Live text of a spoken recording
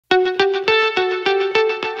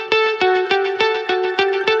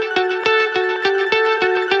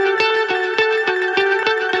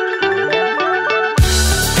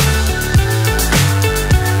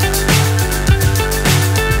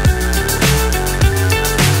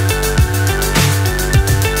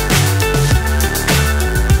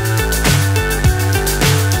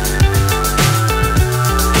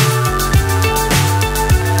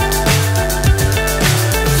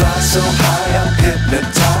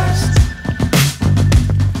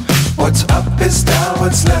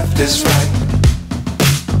what's left is right.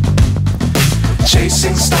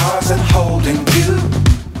 Chasing stars and holding you.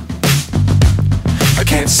 I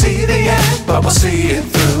can't see the end, but we'll see it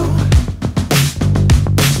through.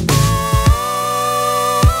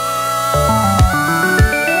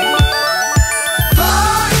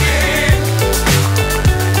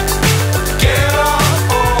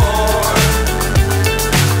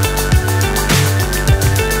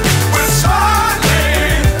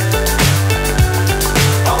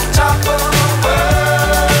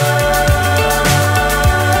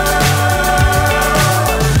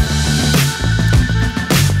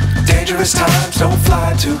 Dangerous times, don't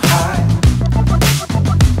fly too high.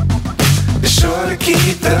 Be sure to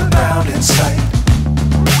keep the ground in sight.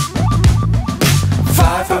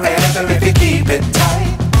 Fly forever if you keep it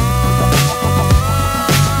tight.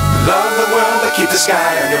 Love the world, but keep the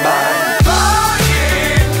sky on your mind.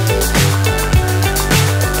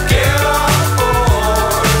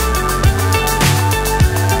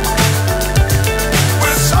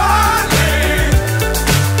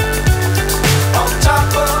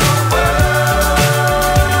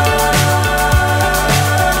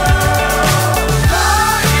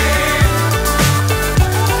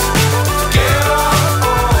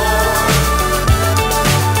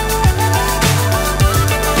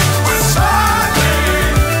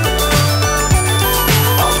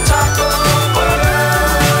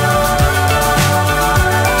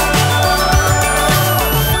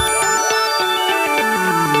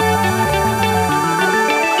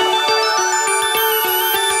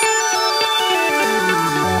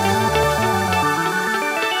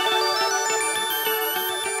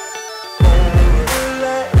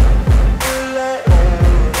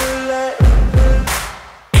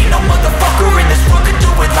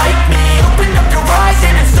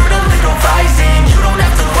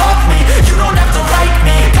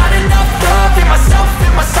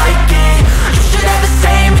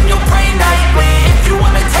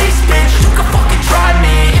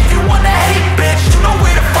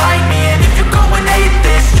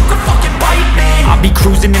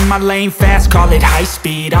 Cruising in my lane fast, call it high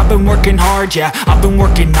speed. I've been working hard, yeah, I've been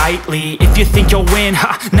working nightly. If you think you'll win,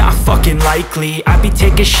 ha, not fucking likely. I be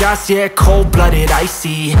taking shots, yeah, cold-blooded,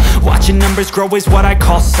 icy. Watching numbers grow is what I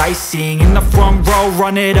call sightseeing. In the front row,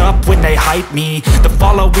 run it up when they hype me. The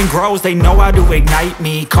following grows, they know how to ignite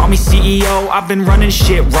me. Call me CEO, I've been running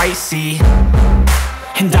shit right, see.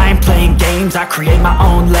 And I ain't playing games, I create my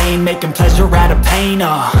own lane, making pleasure out of pain,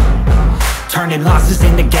 turning losses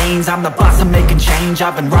into gains. I'm the boss, I'm making change.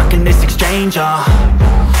 I've been rocking this exchange,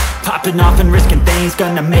 popping off and risking things.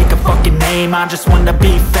 Gonna make a fucking name, I just wanna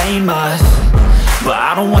be famous. But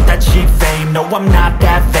I don't want that cheap fame, no, I'm not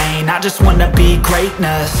that vain. I just wanna be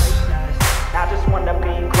greatness. I just wanna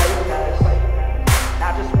be greatness.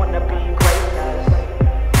 I just wanna be greatness.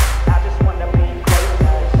 I just wanna be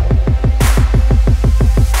greatness.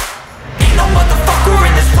 Ain't no motherfucker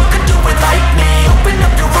in this world could do it like me. Open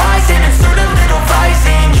up your eyes and insert a little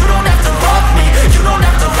rising. You don't have to love me, you don't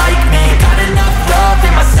have to like me. Got enough love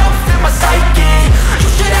in myself, in my psyche. You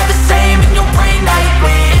should have the same in your brain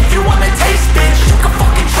nightly. If you wanna taste, bitch, you can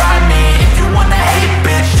fucking try me. If you wanna hate,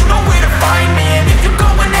 bitch, you know where to find me. And if you go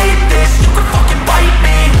and hate this, you can fucking bite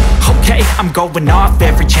me. Okay, I'm going off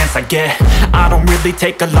every chance I get. I don't really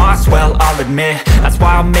take a loss, well, I'll admit. That's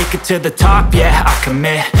why I'll make it to the top, yeah, I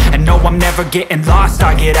commit. And no, I'm never getting lost,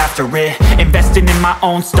 I get after it. Investing in my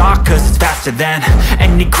own stock, cause it's faster than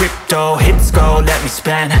any crypto hits go, let me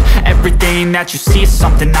spend. Everything that you see is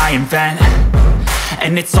something I invent.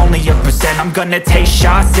 And it's only a percent. I'm gonna take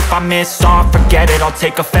shots. If I miss all, forget it. I'll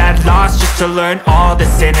take a fat loss just to learn all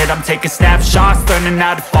that's in it. I'm taking snapshots, learning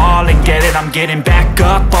how to fall and get it. I'm getting back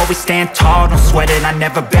up, always stand tall, don't sweat it. I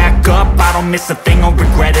never back up, I don't miss a thing or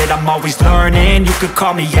regret it. I'm always learning, you could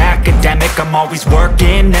call me academic. I'm always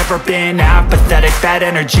working, never been apathetic. That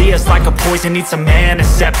energy is like a poison, needs some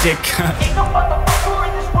antiseptic. Ain't no motherfucker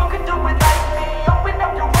in this world could do it like me. Open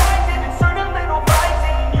up your eyes and insert a little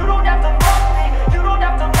rising. You don't have to love me, you don't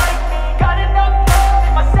have to like me. Got enough love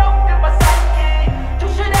in myself, in my psyche. You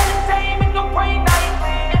should have the same in your brain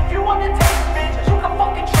nightly. If you wanna taste, bitch, you can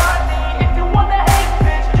fucking try me. If you wanna hate,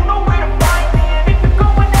 bitch, you know where to find me. And if you go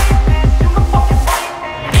and hate this, you can fucking fight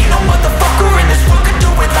me. Ain't no motherfucker in this world could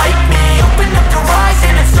do it like me. Open up your eyes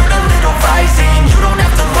and insert a little rising. You don't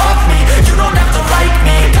have to love me, you don't have to like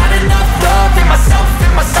me. Got enough love in myself.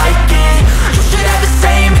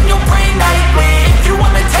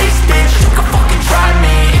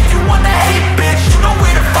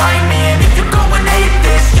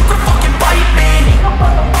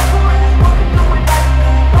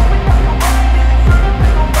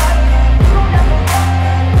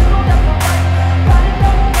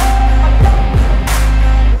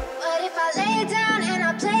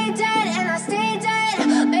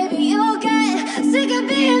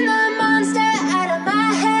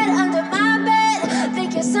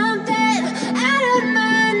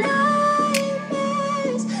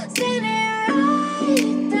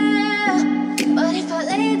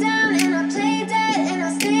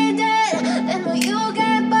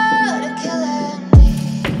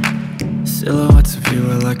 Silhouettes of you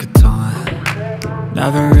are like a taunt.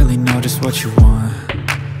 Never really know just what you want.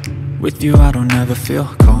 With you I don't ever feel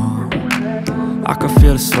calm. I can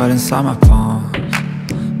feel the sweat inside my palms.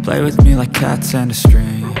 Play with me like cats and a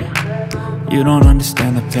string. You don't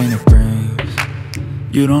understand the pain it brings.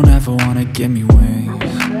 You don't ever wanna give me wings.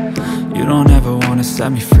 You don't ever wanna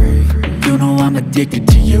set me free. You know I'm addicted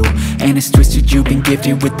to you, and it's twisted, you've been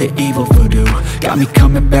gifted with the evil voodoo. Got me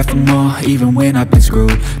coming back for more, even when I've been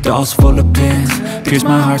screwed. Dolls full of pins, pierce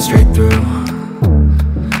my heart straight through.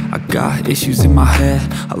 I got issues in my head,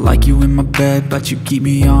 I like you in my bed, but you keep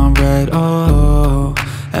me on red. Oh,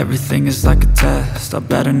 everything is like a test, I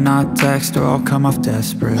better not text or I'll come off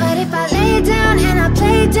desperate. But if I lay down and I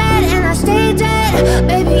play dead and I stay dead,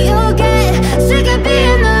 baby you'll get sick of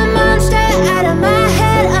being the monster out of my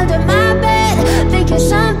head, under my bed, thinking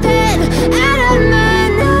something out of my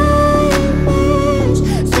nightmares,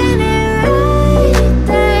 standing right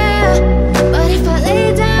there. But if I lay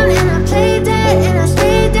down and I play dead and I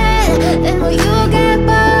stay dead, then will you get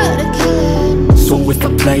bored of killing me? So if I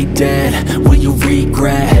play dead, will you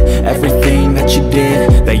regret everything that you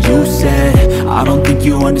did, that you said? I don't think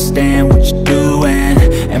you understand what you're doing,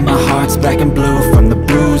 and my heart's black and blue from the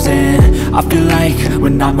bruising. I feel like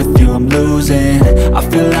when I'm with you I'm losing. I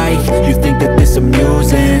feel like you think that this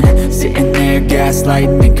amusing, sitting there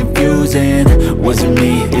gaslighting and confusing. Was it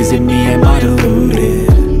me? Is it me? Am I deluded?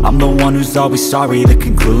 I'm the one who's always sorry, the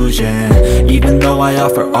conclusion, even though I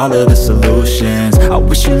offer all of the solutions. I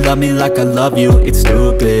wish you loved me like I love you, it's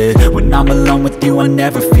stupid. When I'm alone with you I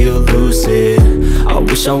never feel lucid. I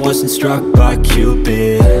wish I wasn't struck by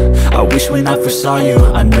Cupid. I wish when I first saw you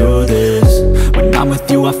I knew this. When I'm with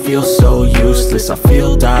you I feel so useless, I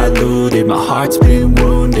feel diluted, my heart's been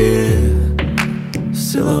wounded.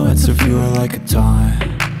 Silhouettes of you are like a taunt.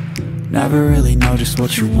 Never really know just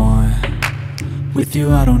what you want. With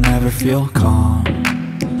you I don't ever feel calm.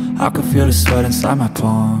 I can feel the sweat inside my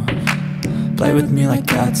palms. Play with me like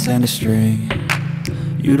cats and a string.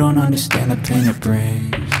 You don't understand the pain it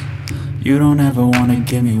brings. You don't ever wanna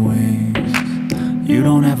give me wings. You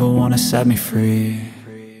don't ever wanna set me free.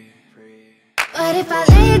 But if I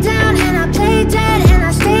lay down and I play dead and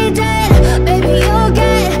I stay dead, baby you'll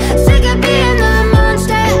get sick of being the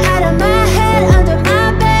monster out of my head, under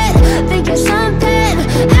my bed, thinking something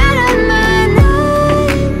out of my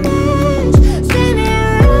nightmares,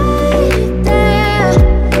 standing right there.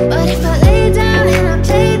 But if I lay down and I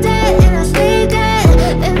play dead and I stay dead,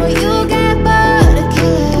 then will you get bored of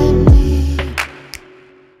killing me?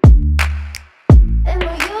 Then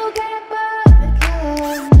will you get bored of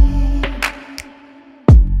killing me?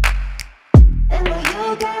 Then will you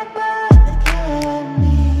get bored of killing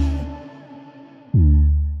me?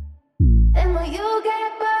 Then will you get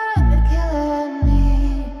bored of killing me?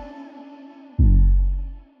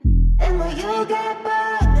 Then will you get bored?